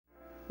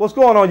What's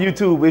going on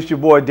YouTube? It's your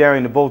boy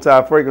Darian, the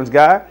Bowtie Fragrance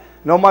Guy.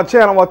 And on my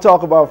channel, I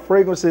talk about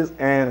fragrances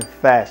and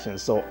fashion.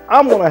 So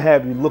I'm gonna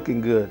have you looking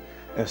good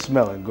and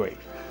smelling great.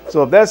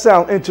 So if that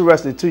sounds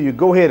interesting to you,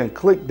 go ahead and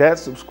click that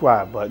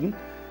subscribe button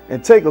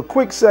and take a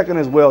quick second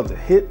as well to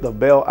hit the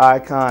bell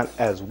icon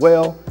as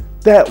well.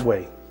 That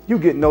way you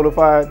get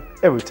notified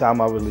every time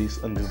I release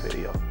a new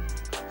video.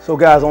 So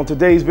guys, on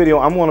today's video,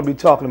 I'm gonna be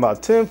talking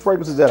about 10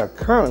 fragrances that are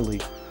currently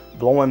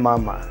blowing my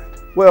mind.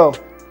 Well,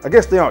 I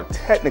guess they aren't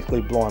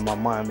technically blowing my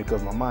mind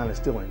because my mind is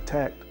still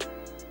intact,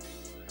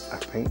 I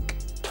think.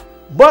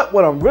 But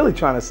what I'm really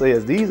trying to say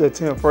is these are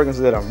 10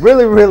 fragrances that I'm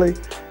really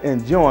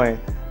enjoying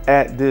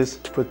at this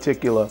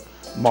particular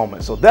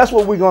moment. So that's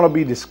what we're going to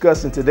be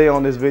discussing today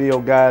on this video,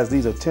 guys.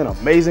 These are 10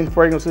 amazing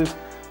fragrances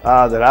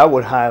that I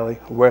would highly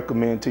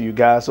recommend to you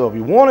guys. So if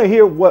you want to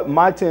hear what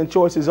my 10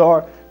 choices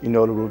are, you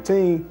know the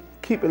routine,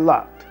 keep it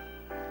locked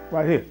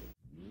right here.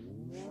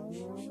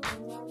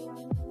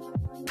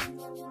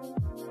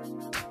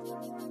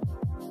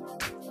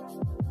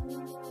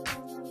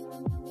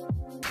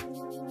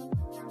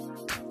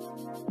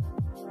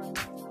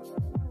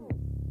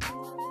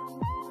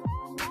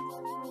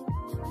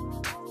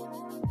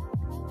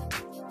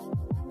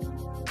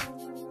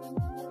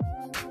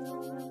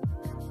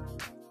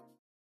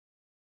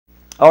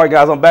 All right,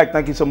 guys, I'm back.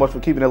 Thank you so much for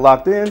keeping it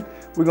locked in.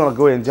 We're going to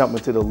go ahead and jump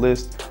into the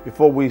list.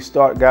 Before we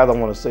start, guys, I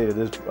want to say that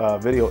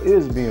this video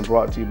is being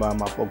brought to you by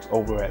my folks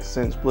over at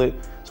ScentSplit.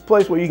 It's a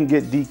place where you can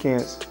get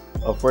decants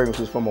of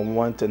fragrances from a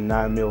 1 to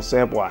 9 ml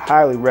sample. I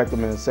highly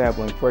recommend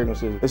sampling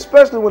fragrances,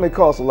 especially when they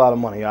cost a lot of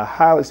money. I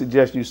highly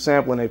suggest you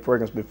sampling a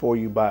fragrance before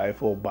you buy a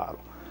full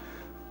bottle.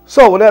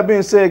 So with that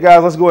being said,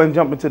 guys, let's go ahead and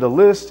jump into the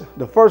list.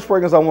 The first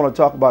fragrance I want to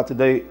talk about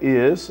today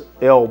is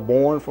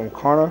Allure from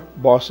Carner,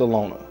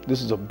 Barcelona.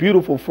 This is a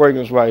beautiful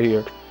fragrance right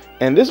here.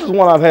 And this is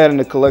one I've had in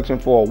the collection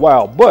for a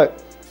while,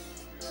 but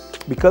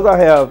because I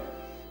have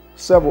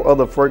several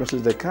other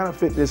fragrances that kind of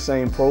fit this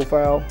same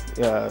profile,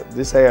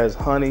 this has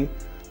honey,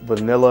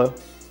 vanilla,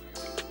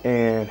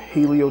 and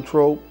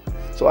heliotrope.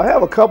 So I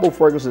have a couple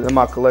fragrances in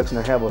my collection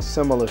that have a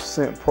similar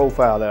scent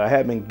profile that I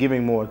have been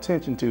giving more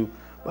attention to.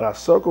 But I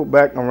circled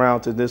back around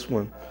to this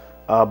one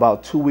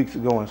about 2 weeks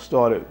ago and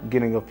started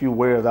getting a few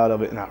wears out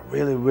of it, and I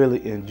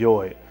really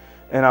enjoy it.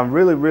 And I'm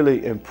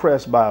really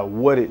impressed by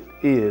what it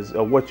is,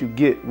 or what you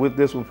get with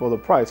this one for the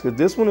price. Because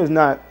this one is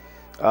not,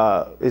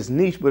 it's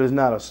niche, but it's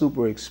not a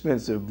super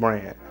expensive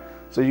brand.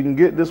 So you can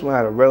get this one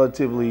at a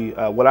relatively,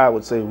 what I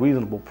would say,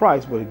 reasonable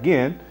price. But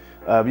again,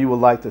 if you would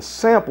like to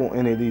sample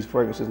any of these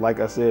fragrances, like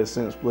I said,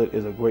 ScentSplit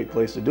is a great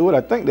place to do it.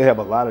 I think they have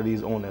a lot of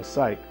these on their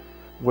site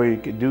where you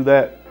could do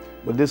that.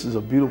 But this is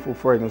a beautiful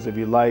fragrance. If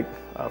you like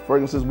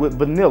fragrances with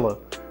vanilla,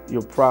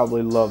 you'll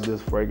probably love this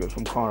fragrance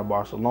from Carner,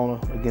 Barcelona.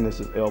 Again, this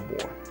is Allure.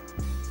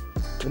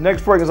 The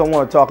next fragrance I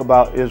want to talk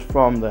about is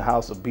from the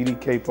house of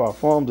BDK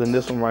Parfums, and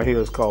this one right here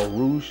is called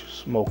Rouge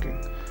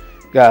Smoking.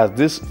 Guys,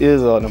 this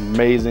is an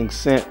amazing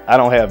scent. I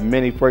don't have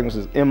many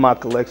fragrances in my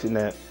collection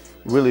that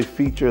really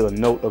feature the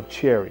note of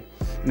cherry.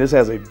 And this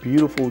has a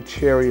beautiful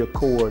cherry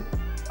accord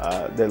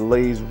that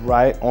lays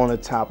right on the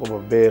top of a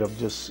bed of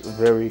just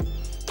very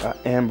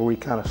ambery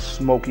kind of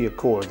smoky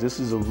accords. This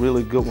is a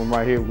really good one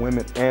right here.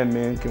 Women and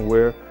men can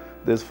wear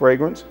this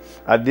fragrance.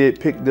 I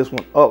did pick this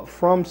one up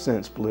from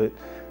ScentSplit,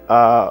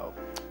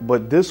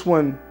 but this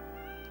one,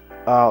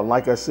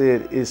 like I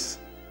said,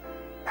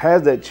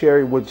 has that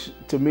cherry, which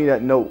to me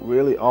that note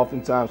really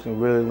oftentimes can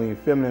really lean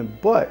feminine.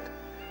 But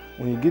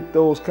when you get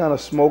those kind of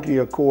smoky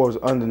accords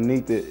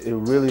underneath it, it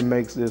really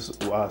makes this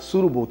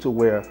suitable to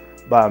wear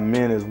by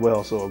men as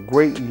well. So a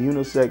great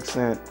unisex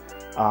scent.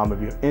 If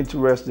you're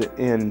interested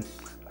in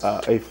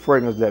a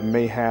fragrance that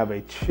may have a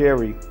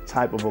cherry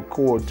type of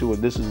accord to it,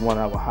 this is one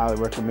I would highly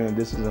recommend.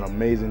 This is an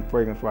amazing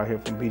fragrance right here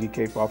from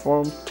BDK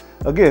Parfums.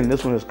 Again,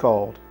 this one is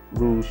called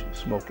Rouge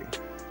Smoking.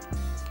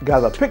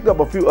 Guys, I picked up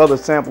a few other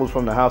samples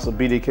from the house of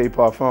BDK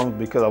Parfums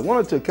because I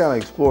wanted to kind of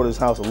explore this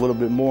house a little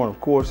bit more. And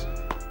of course,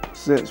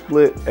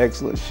 ScentSplit,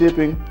 excellent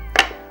shipping.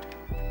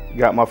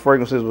 Got my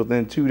fragrances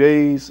within 2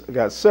 days. I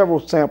got several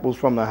samples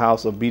from the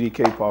house of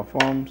BDK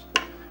Parfums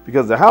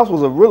because the house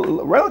was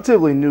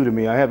relatively new to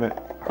me. I haven't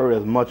heard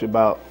as much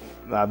about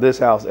this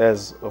house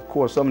as, of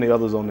course, some of the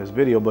others on this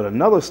video. But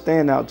another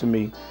standout to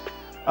me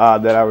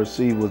that I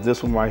received was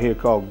this one right here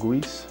called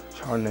Gris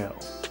Charnel.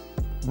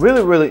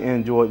 Really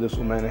enjoyed this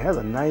one, man. It has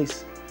a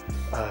nice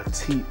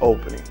tea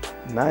opening,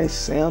 nice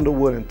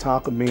sandalwood and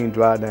tonka bean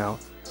dry down.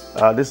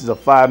 This is a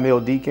 5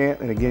 ml decant,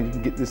 and again, you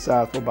can get this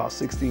size for about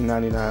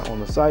 $16.99 on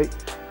the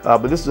site.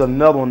 But this is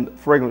another one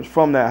fragrance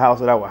from that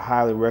house that I would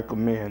highly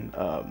recommend.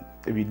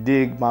 If you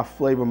dig my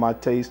flavor, my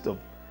taste of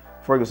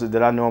fragrances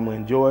that I normally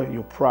enjoy,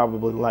 you'll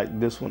probably like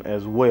this one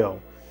as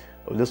well.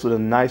 This was a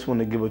nice one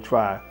to give a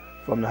try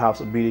from the house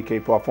of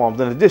BDK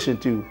Parfums, in addition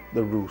to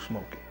the Rouge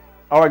Smoking.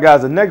 All right,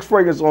 guys, the next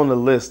fragrance on the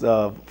list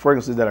of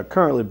fragrances that are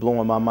currently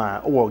blowing my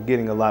mind or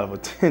getting a lot of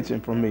attention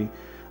from me,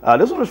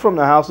 this one is from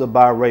the house of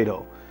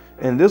Byredo,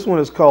 and this one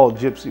is called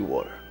Gypsy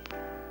Water.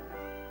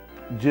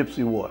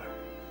 Gypsy Water.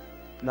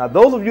 Now,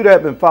 those of you that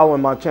have been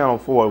following my channel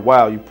for a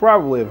while, you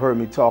probably have heard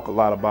me talk a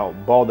lot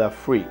about Ball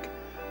d'Afrique.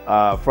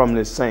 from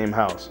this same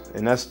house.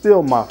 And that's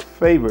still my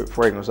favorite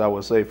fragrance, I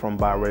would say, from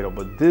Byredo.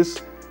 But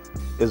this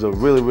is a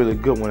really, really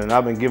good one. And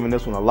I've been giving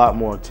this one a lot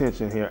more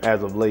attention here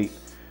as of late.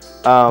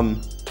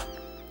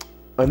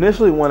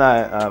 Initially, when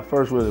I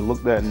first really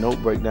looked at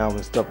note breakdowns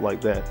and stuff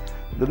like that,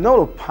 the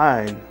note of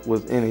pine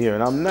was in here.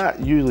 And I'm not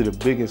usually the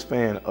biggest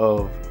fan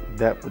of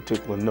that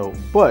particular note.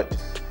 But,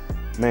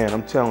 man,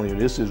 I'm telling you,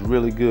 this is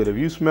really good. If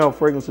you smell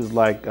fragrances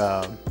like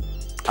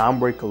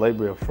Ombre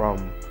Calabria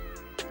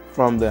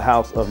from the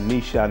house of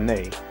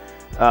Nichane,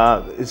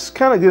 it's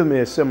kind of giving me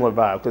a similar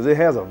vibe because it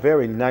has a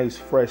very nice,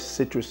 fresh,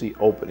 citrusy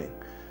opening.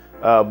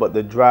 But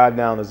the dry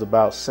down is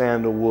about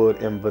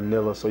sandalwood and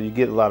vanilla, so you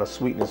get a lot of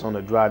sweetness on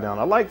the dry down.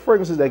 I like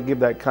fragrances that give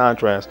that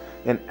contrast,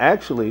 and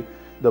actually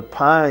the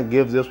pine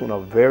gives this one a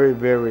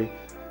very,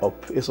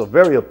 it's a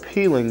very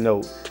appealing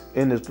note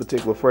in this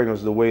particular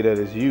fragrance, the way that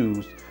it's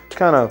used,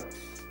 kind of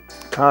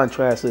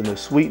contrasting the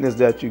sweetness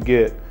that you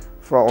get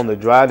from on the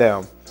dry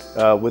down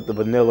with the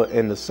vanilla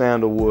and the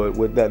sandalwood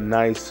with that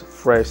nice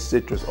fresh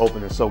citrus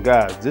opening. So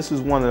guys, this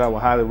is one that I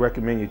would highly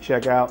recommend you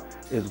check out.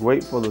 It's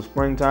great for the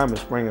springtime, and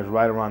spring is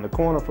right around the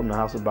corner from the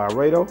house of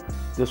Byredo.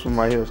 This one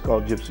right here is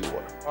called Gypsy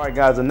Water. All right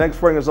guys, the next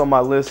fragrance on my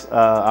list,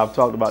 I've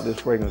talked about this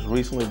fragrance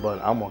recently, but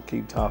I'm gonna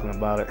keep talking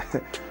about it.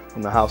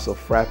 From the house of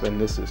Frappe,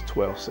 and this is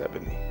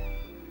 1270.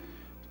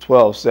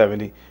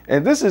 1270.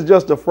 And this is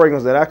just a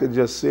fragrance that I could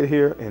just sit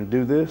here and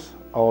do this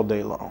all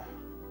day long.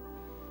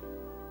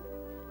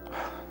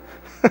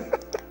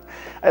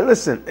 Hey,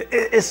 listen,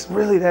 it's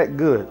really that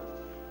good.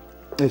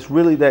 It's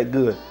really that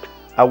good.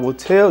 I will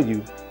tell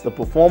you, the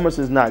performance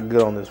is not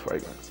good on this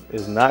fragrance.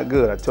 It's not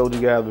good. I told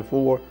you guys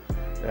before,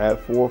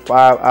 that 4 or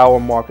 5 hour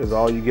mark is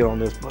all you get on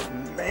this, but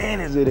man,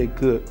 is it a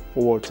good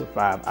 4 to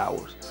 5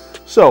 hours.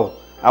 So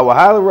I would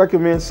highly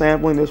recommend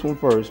sampling this one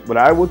first, but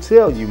I will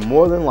tell you,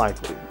 more than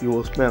likely, you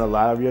will spend a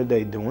lot of your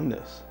day doing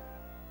this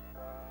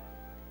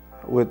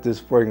with this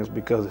fragrance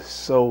because it's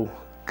so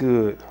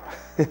good.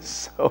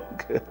 It's so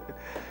good.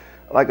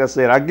 Like I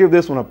said, I give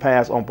this one a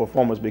pass on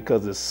performance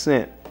because the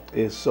scent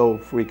is so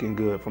freaking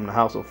good. From the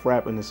house of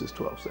Frappe, and this is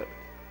 1270.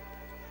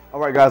 All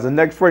right, guys, the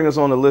next fragrance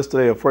on the list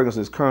today, a fragrance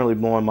is currently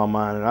blowing my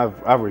mind, and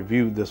I've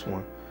reviewed this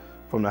one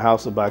from the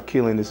house of By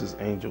Kilian. This is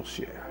Angel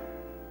Share.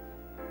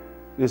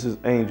 This is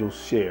Angel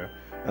Share.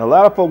 And a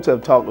lot of folks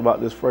have talked about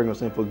this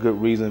fragrance, and for good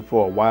reason.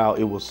 For a while,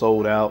 it was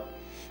sold out,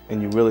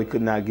 and you really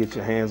could not get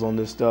your hands on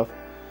this stuff.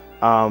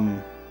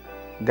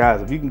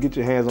 Guys, if you can get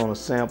your hands on a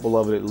sample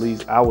of it, at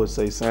least, I would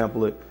say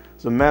sample it.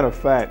 As a matter of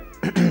fact,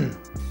 you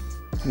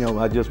know,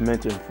 I just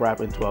mentioned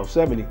Frappe and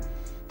 1270,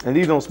 and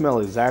these don't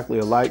smell exactly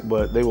alike,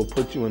 but they will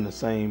put you in the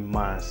same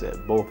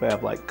mindset. Both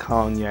have like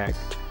cognac,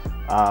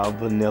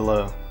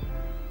 vanilla,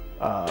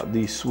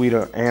 these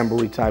sweeter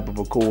ambery type of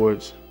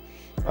accords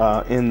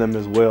in them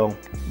as well.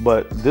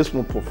 But this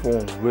one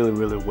performs really,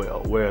 really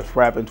well. Whereas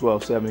Frappe and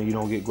 1270, you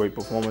don't get great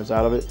performance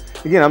out of it.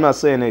 Again, I'm not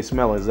saying they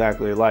smell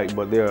exactly alike,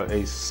 but they're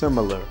a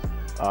similar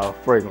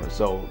fragrance.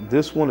 So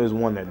this one is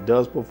one that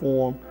does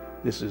perform.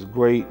 This is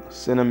great.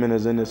 Cinnamon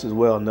is in this as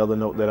well, another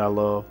note that I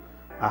love.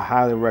 I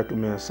highly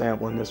recommend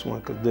sampling this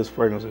one because this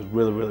fragrance is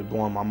really, really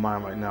blowing my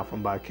mind right now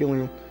from By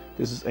Kilian.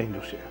 This is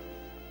Angel Share.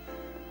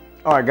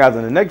 All right, guys,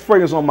 and the next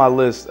fragrance on my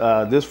list,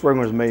 this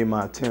fragrance made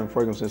my 10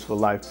 fragrances for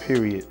life,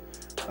 period,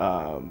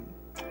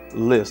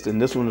 list.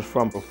 And this one is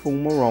from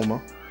Parfum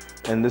Aroma,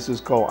 and this is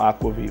called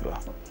Acqua Viva.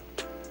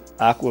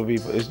 Acqua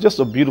Viva. It's just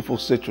a beautiful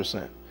citrus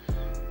scent.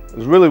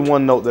 There's really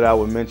one note that I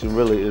would mention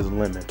really is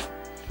lemon.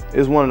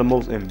 It's one of the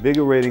most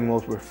invigorating,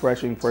 most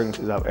refreshing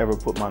fragrances I've ever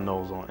put my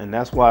nose on. And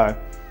that's why,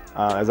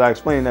 as I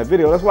explained in that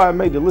video, that's why I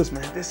made the list,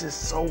 man. This is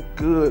so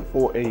good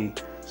for a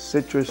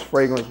citrus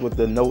fragrance with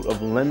the note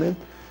of lemon.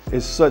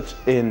 It's such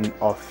an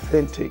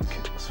authentic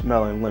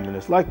smelling lemon.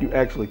 It's like you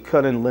actually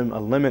cut a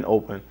lemon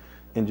open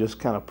and just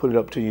kind of put it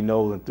up to your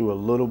nose and threw a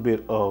little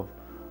bit of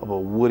a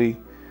woody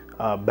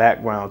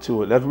background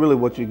to it. That's really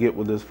what you get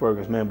with this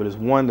fragrance, man. But it's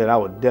one that I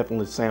would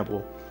definitely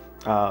sample.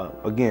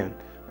 Again,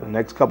 the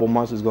next couple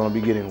months is going to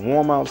be getting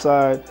warm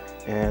outside,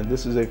 and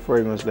this is a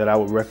fragrance that I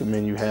would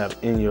recommend you have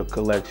in your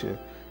collection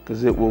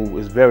because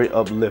it's very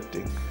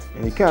uplifting,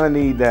 and you kind of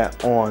need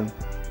that on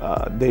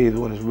days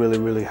when it's really,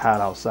 really hot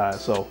outside.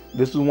 So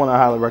this is one I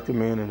highly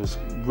recommend, and it's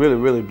really,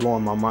 really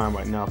blowing my mind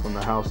right now from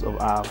the house of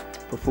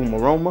Parfum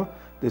Aroma.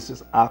 This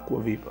is Acqua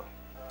Viva.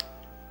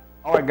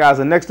 All right, guys,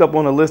 and next up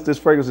on the list, this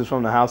fragrance is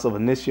from the house of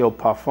Initio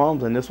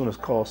Parfums, and this one is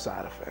called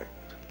Side Effect.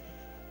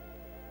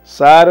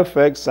 Side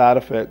Effect, Side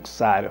Effect,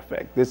 Side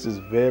Effect. This is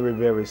very,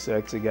 very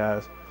sexy,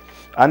 guys.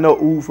 I know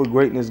Oud for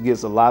Greatness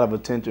gets a lot of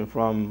attention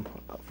from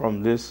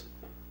this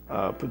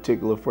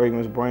particular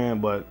fragrance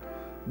brand, but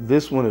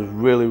this one is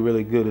really,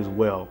 really good as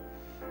well.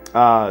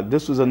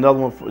 This was another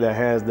one that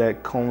has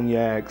that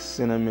cognac,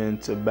 cinnamon,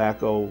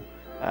 tobacco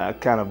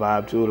kind of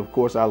vibe to it. Of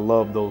course, I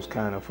love those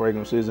kind of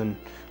fragrances. And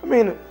I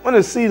mean, when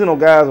it's seasonal,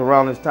 guys,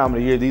 around this time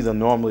of the year, these are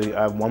normally,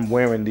 I'm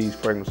wearing these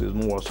fragrances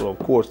more. So of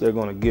course, they're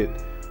going to get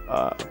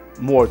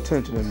more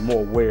attention and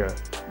more wear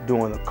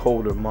during the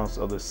colder months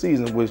of the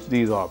season, which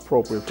these are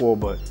appropriate for.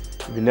 But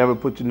If you never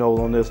put your nose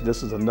on this,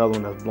 this is another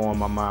one that's blowing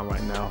my mind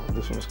right now.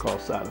 This one is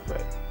called Side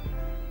Effect.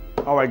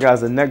 All right,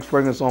 guys, the next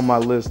fragrance on my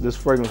list, this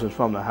fragrance is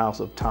from the house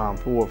of Tom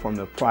Ford from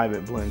the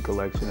Private Blend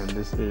collection, and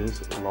this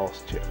is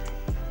Lost Cherry.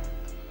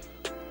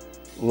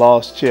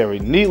 Lost Cherry.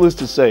 Needless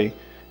to say,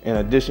 in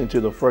addition to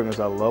the fragrance,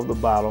 I love the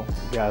bottle.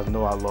 You guys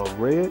know I love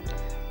red.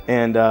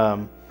 And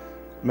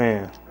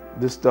man,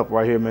 this stuff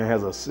right here, man,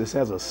 has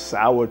a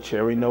sour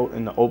cherry note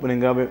in the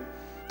opening of it,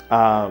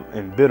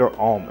 and bitter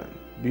almond.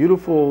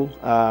 Beautiful,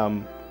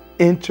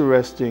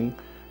 interesting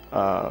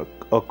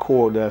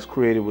accord that's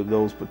created with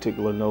those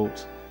particular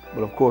notes.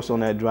 But of course, on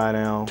that dry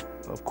down,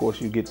 of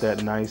course, you get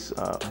that nice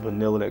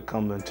vanilla that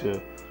comes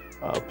into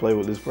play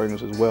with this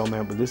fragrance as well,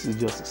 man. But this is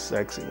just a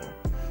sexy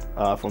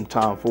one from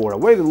Tom Ford. I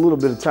waited a little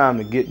bit of time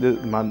to get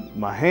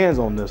my hands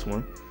on this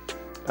one,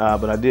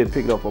 but I did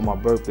pick it up for my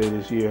birthday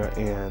this year,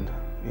 and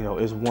you know,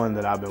 it's one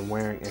that I've been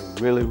wearing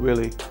and really,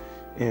 really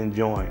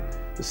enjoying.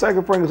 The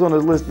second fragrance on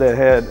this list that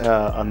had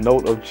a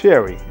note of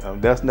cherry.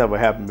 That's never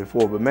happened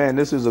before, but man,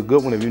 this is a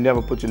good one. If you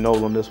never put your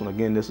nose on this one,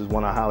 again, this is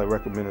one I highly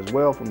recommend as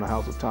well from the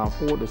house of Tom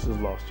Ford. This is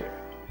Lost Cherry.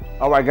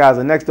 All right, guys,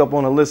 and next up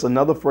on the list,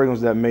 another fragrance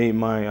that made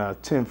my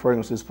 10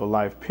 fragrances for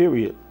life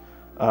period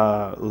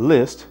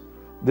list.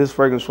 This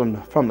fragrance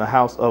from the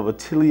house of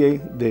Atelier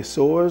des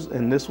Soeurs,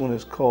 and this one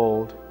is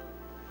called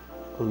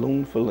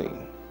Allure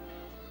Feline.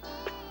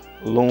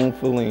 Allure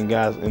Feline,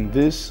 guys, and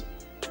this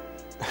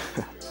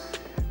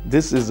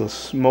this is a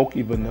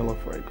smoky vanilla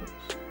fragrance.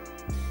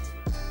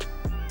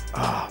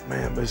 Ah,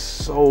 man, but it's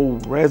so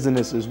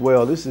resinous as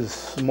well. This is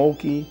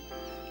smoky,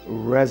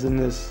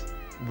 resinous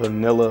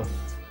vanilla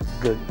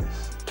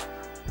goodness.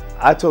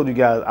 I told you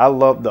guys, I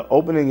love the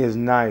opening is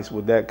nice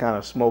with that kind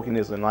of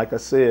smokiness, and like I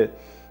said,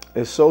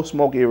 it's so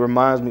smoky. It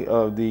reminds me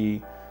of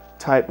the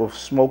type of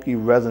smoky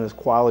resinous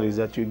qualities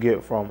that you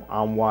get from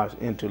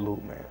Amouage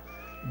Interlude, man.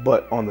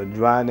 But on the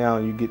dry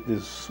down, you get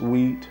this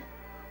sweet,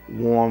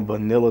 warm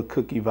vanilla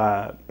cookie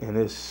vibe, and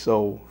it's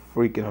so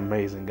freaking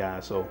amazing,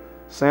 guys. So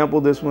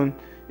sample this one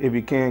if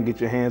you can. Get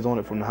your hands on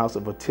it from the house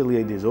of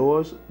Atelier des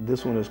Soeurs.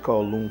 This one is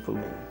called Allure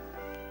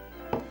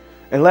Feline.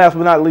 And last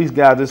but not least,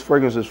 guys, this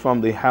fragrance is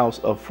from the house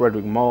of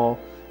Frederic Malle,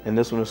 and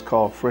this one is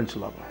called French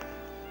Lover.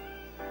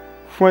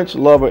 French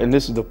Lover, and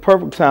this is the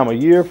perfect time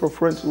of year for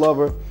French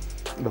Lover,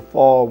 the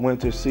fall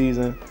winter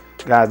season.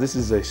 Guys, this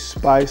is a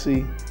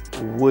spicy,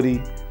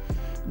 woody,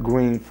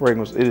 green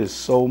fragrance. It is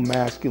so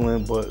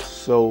masculine but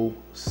so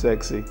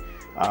sexy.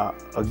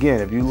 Again,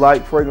 if you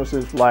like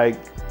fragrances like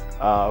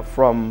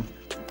from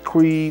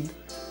Creed,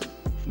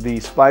 the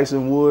Spice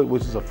and Wood,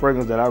 which is a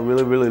fragrance that I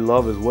really, really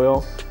love as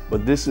well,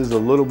 but this is a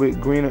little bit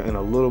greener and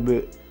a little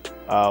bit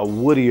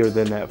woodier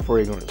than that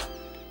fragrance,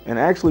 and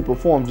actually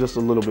performs just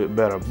a little bit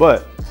better.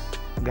 But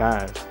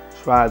guys,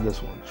 try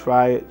this one.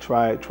 Try it,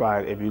 try it,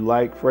 try it. If you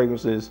like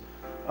fragrances,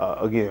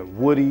 again,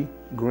 woody,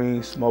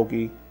 green,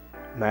 smoky,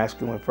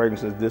 masculine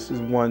fragrances, this is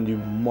one you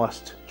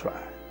must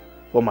try.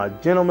 For my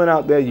gentlemen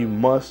out there, you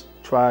must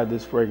try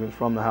this fragrance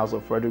from the house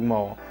of Frederic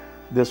Malle.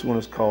 This one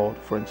is called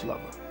French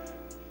Lover.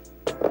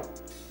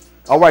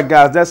 All right,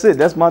 guys, that's it.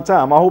 That's my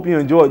time. I hope you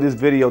enjoyed this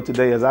video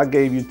today, as I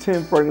gave you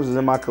 10 fragrances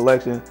in my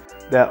collection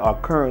that are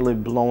currently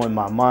blowing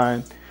my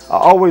mind. I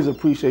always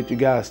appreciate you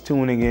guys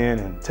tuning in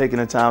and taking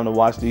the time to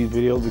watch these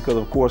videos, because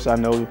of course I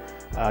know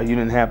you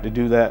didn't have to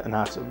do that, and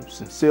I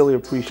sincerely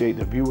appreciate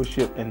the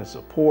viewership and the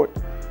support.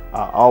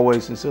 I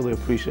always sincerely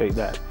appreciate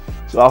that.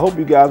 So I hope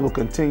you guys will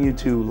continue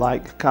to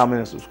like, comment,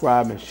 and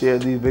subscribe, and share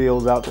these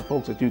videos out to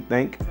folks that you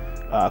think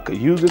could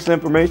use this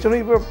information, or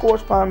even of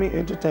course find me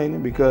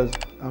entertaining, because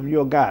I'm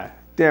your guy,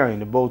 Darian,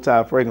 the bow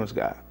tie fragrance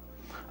guy.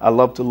 I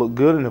love to look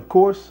good, and of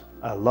course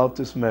I love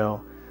to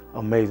smell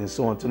amazing.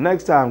 So until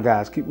next time,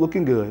 guys, keep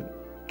looking good,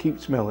 keep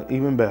smelling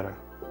even better.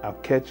 I'll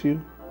catch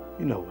you,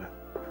 you know where,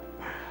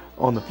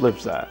 on the flip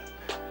side.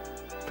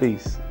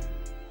 Peace.